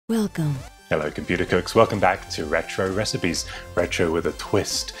Welcome. Hello computer cooks, welcome back to Retro Recipes, retro with a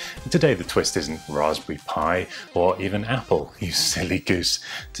twist. And today the twist isn't Raspberry Pi or even Apple, you silly goose.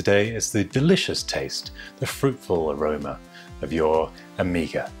 Today it's the delicious taste, the fruitful aroma of your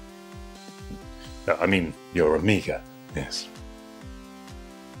Amiga. I mean, your Amiga, yes.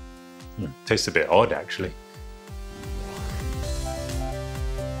 Tastes a bit odd actually.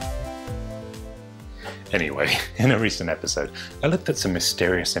 Anyway, in a recent episode, I looked at some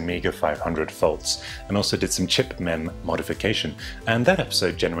mysterious Amiga 500 faults and also did some chipmem modification, and that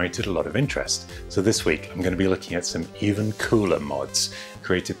episode generated a lot of interest. So this week I'm going to be looking at some even cooler mods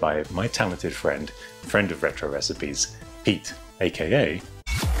created by my talented friend of Retro Recipes, Pete, aka...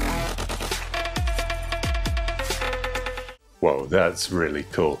 Whoa, that's really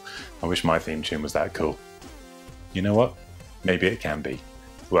cool. I wish my theme tune was that cool. You know what? Maybe it can be.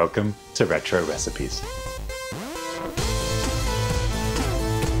 Welcome to Retro Recipes.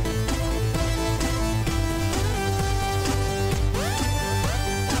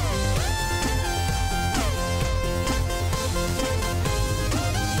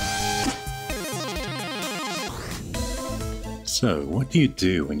 So, what do you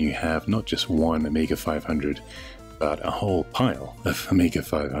do when you have not just one Amiga 500, but a whole pile of Amiga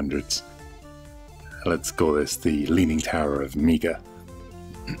 500s? Let's call this the Leaning Tower of Amiga.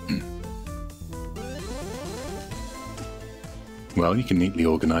 Well, you can neatly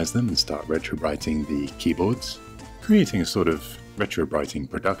organize them and start retrowriting the keyboards, creating a sort of retrowriting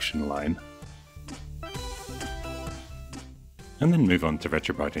production line, and then move on to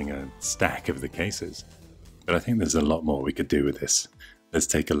retrowriting a stack of the cases. But I think there's a lot more we could do with this. Let's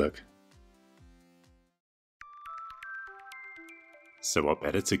take a look. So what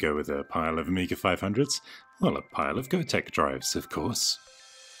better to go with a pile of Amiga 500s? Well, a pile of Gotek drives, of course.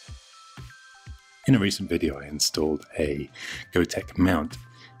 In a recent video I installed a Gotek mount,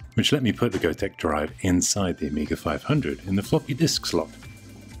 which let me put the Gotek drive inside the Amiga 500 in the floppy disk slot.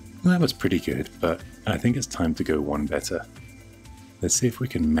 Well, that was pretty good, but I think it's time to go one better. Let's see if we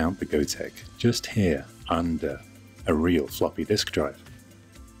can mount the Gotek just here under a real floppy disk drive.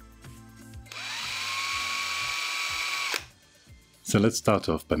 So let's start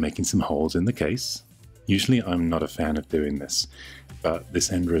off by making some holes in the case. Usually I'm not a fan of doing this, but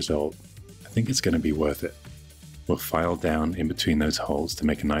this end result, I think it's going to be worth it. We'll file down in between those holes to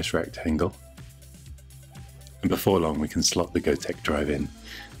make a nice rectangle. And before long we can slot the Gotek drive in,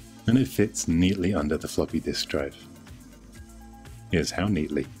 and it fits neatly under the floppy disk drive. Here's how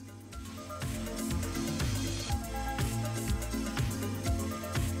neatly.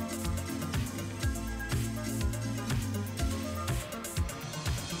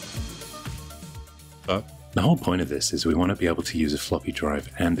 But the whole point of this is we want to be able to use a floppy drive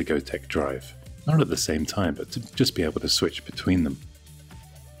and a Gotek drive. Not at the same time, but to just be able to switch between them.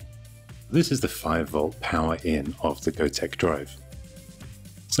 This is the 5V power in of the Gotek drive.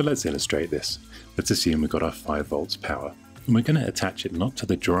 So let's illustrate this. Let's assume we've got our 5V power, and we're going to attach it not to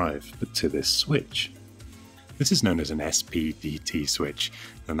the drive, but to this switch. This is known as an SPDT switch,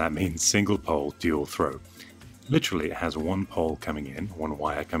 and that means single pole dual throw. Literally, it has one pole coming in, one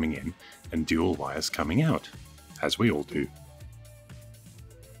wire coming in, and dual wires coming out, as we all do.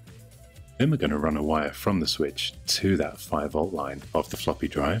 Then we're going to run a wire from the switch to that 5V line of the floppy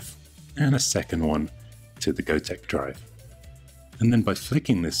drive, and a second one to the Gotek drive. And then by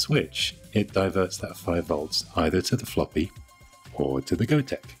flicking this switch, it diverts that 5V either to the floppy or to the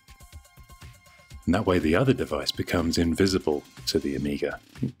Gotek. And that way the other device becomes invisible to the Amiga.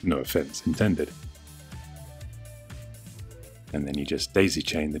 No offense intended. And then you just daisy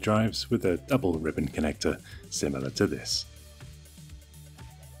chain the drives with a double ribbon connector similar to this.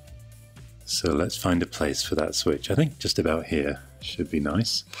 So let's find a place for that switch. I think just about here should be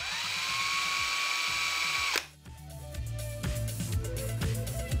nice.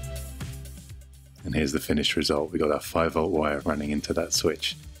 And here's the finished result. We got our 5V wire running into that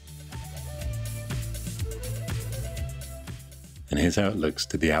switch. And here's how it looks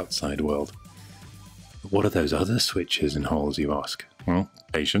to the outside world. What are those other switches and holes, you ask? Well,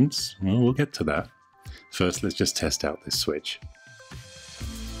 patience. Well, we'll get to that. First, let's just test out this switch.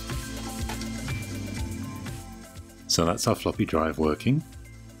 So that's our floppy drive working.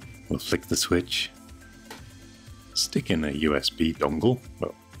 We'll flick the switch, stick in a USB dongle,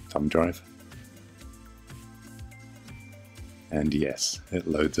 well, thumb drive. And yes, it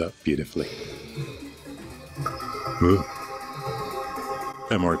loads up beautifully. Ooh.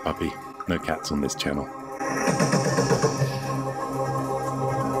 Don't worry, puppy. No cats on this channel.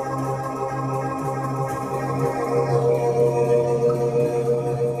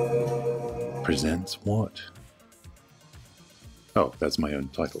 Presents what? Oh, that's my own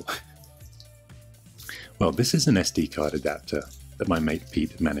title. Well, this is an SD card adapter that my mate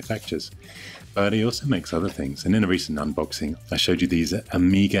Pete manufactures, but he also makes other things, and in a recent unboxing I showed you these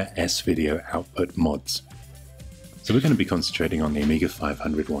Amiga S-Video output mods. So we're going to be concentrating on the Amiga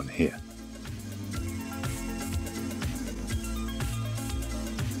 500 one here.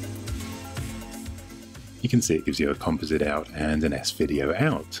 You can see it gives you a composite out and an S-Video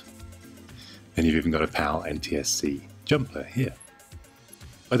out. And you've even got a PAL NTSC jumper here.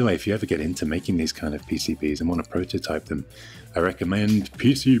 By the way, if you ever get into making these kind of PCBs and want to prototype them, I recommend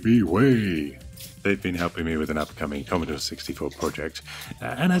PCBWay. They've been helping me with an upcoming Commodore 64 project,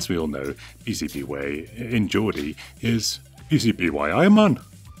 and as we all know, PCBWay in Geordie is PCBY I'm on.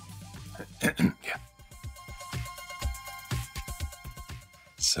 Yeah.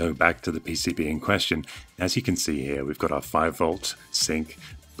 So back to the PCB in question. As you can see here, we've got our 5-volt sync,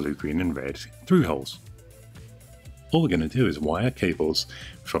 blue, green and red through holes. All we're going to do is wire cables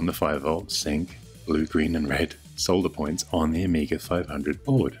from the 5-volt sync, blue, green and red solder points on the Amiga 500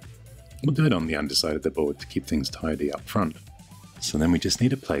 board. We'll do it on the underside of the board to keep things tidy up front. So then we just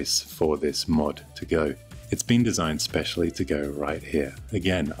need a place for this mod to go. It's been designed specially to go right here,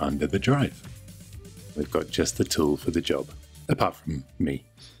 again under the drive. We've got just the tool for the job, apart from me.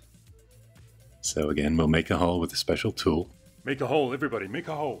 So again, we'll make a hole with a special tool. Make a hole, everybody, make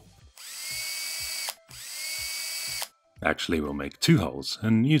a hole! Actually, we'll make 2 holes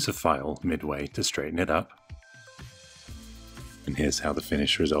and use a file midway to straighten it up. And here's how the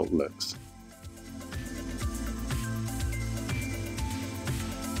finished result looks.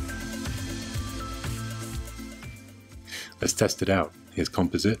 Let's test it out. Here's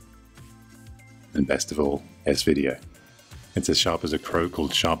composite. And best of all, S-Video. It's as sharp as a crow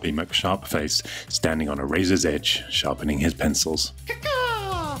called Sharpie McSharpface, standing on a razor's edge, sharpening his pencils.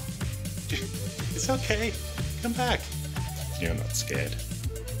 It's okay. Come back. You're not scared.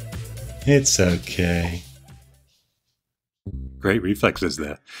 It's okay. Great reflexes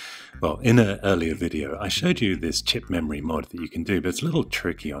there. Well, in an earlier video, I showed you this chip memory mod that you can do, but it's a little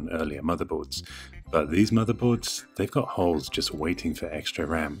tricky on earlier motherboards. But these motherboards, they've got holes just waiting for extra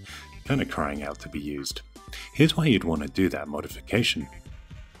RAM, kind of crying out to be used. Here's why you'd want to do that modification.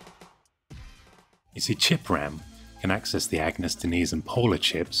 You see, chip RAM can access the Agnus, Denise and Polar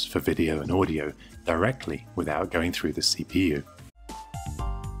chips for video and audio directly without going through the CPU.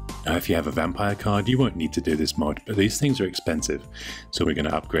 Now if you have a Vampire card, you won't need to do this mod, but these things are expensive, so we're going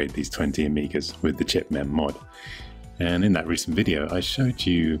to upgrade these 20 Amigas with the chipmem mod. And in that recent video I showed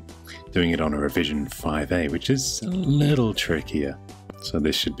you doing it on a revision 5A, which is a little trickier, so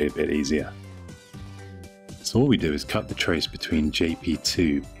this should be a bit easier. So all we do is cut the trace between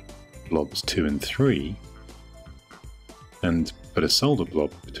JP2 blobs 2 and 3 and put a solder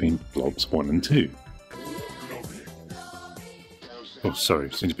blob between blobs 1 and 2. Oh,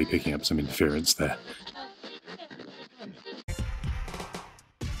 sorry, seem to be picking up some interference there.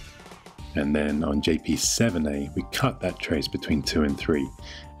 And then on JP7A, we cut that trace between 2 and 3,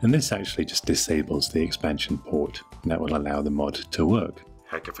 and this actually just disables the expansion port, and that will allow the mod to work.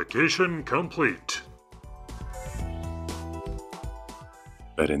 Hackification complete!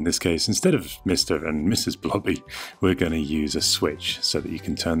 But in this case, instead of Mr. and Mrs. Blobby, we're going to use a switch so that you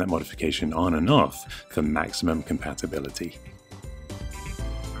can turn that modification on and off for maximum compatibility.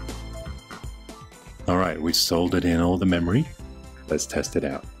 Alright, we've soldered in all the memory. Let's test it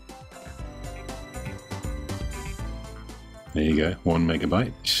out. There you go, 1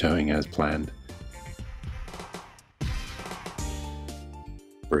 megabyte, showing as planned.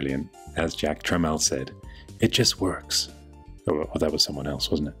 Brilliant. As Jack Tramiel said, it just works. Oh, that was someone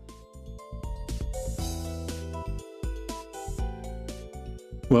else, wasn't it?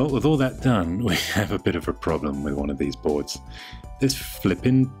 Well, with all that done, we have a bit of a problem with one of these boards. This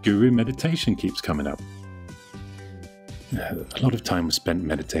flippin' guru meditation keeps coming up. A lot of time was spent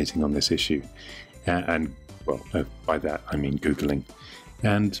meditating on this issue, and well, by that I mean Googling,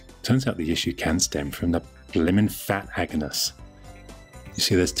 and turns out the issue can stem from the blimmin' Fat Agnus. You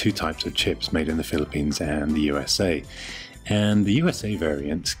see, there's 2 types of chips made in the Philippines and the USA, and the USA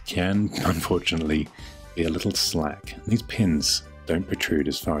variant can, unfortunately, be a little slack. These pins don't protrude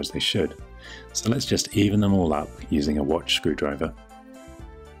as far as they should, so let's just even them all up using a watch screwdriver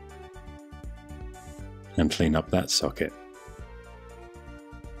and clean up that socket.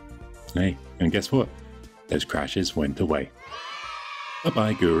 Hey, and guess what? Those crashes went away.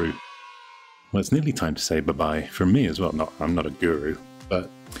 Bye-bye, guru. Well, it's nearly time to say bye-bye from me as well. I'm not a guru, but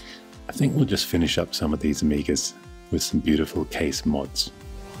I think we'll just finish up some of these Amigas with some beautiful case mods.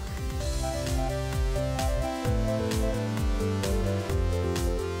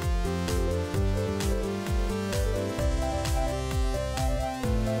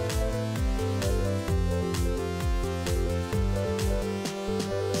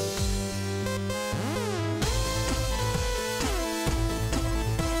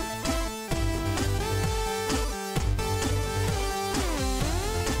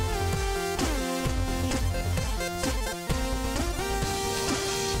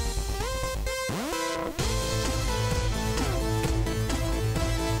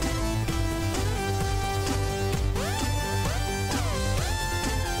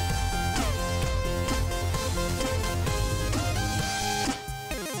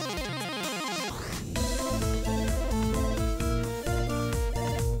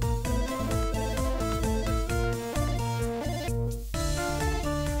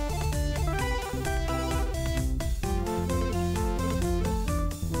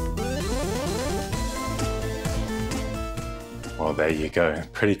 Well, there you go.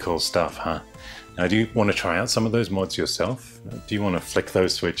 Pretty cool stuff, huh? Now, do you want to try out some of those mods yourself? Do you want to flick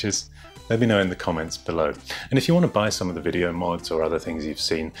those switches? Let me know in the comments below. And if you want to buy some of the video mods or other things you've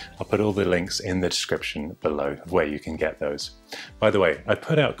seen, I'll put all the links in the description below of where you can get those. By the way, I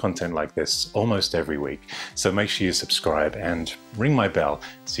put out content like this almost every week, so make sure you subscribe and ring my bell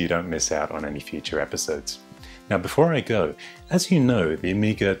so you don't miss out on any future episodes. Now, before I go, as you know, the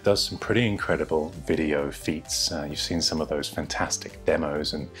Amiga does some pretty incredible video feats. You've seen some of those fantastic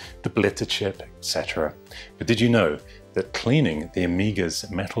demos and the blitter chip, etc. But did you know that cleaning the Amiga's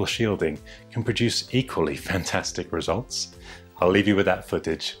metal shielding can produce equally fantastic results? I'll leave you with that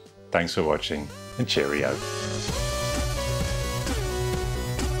footage. Thanks for watching, and cheerio.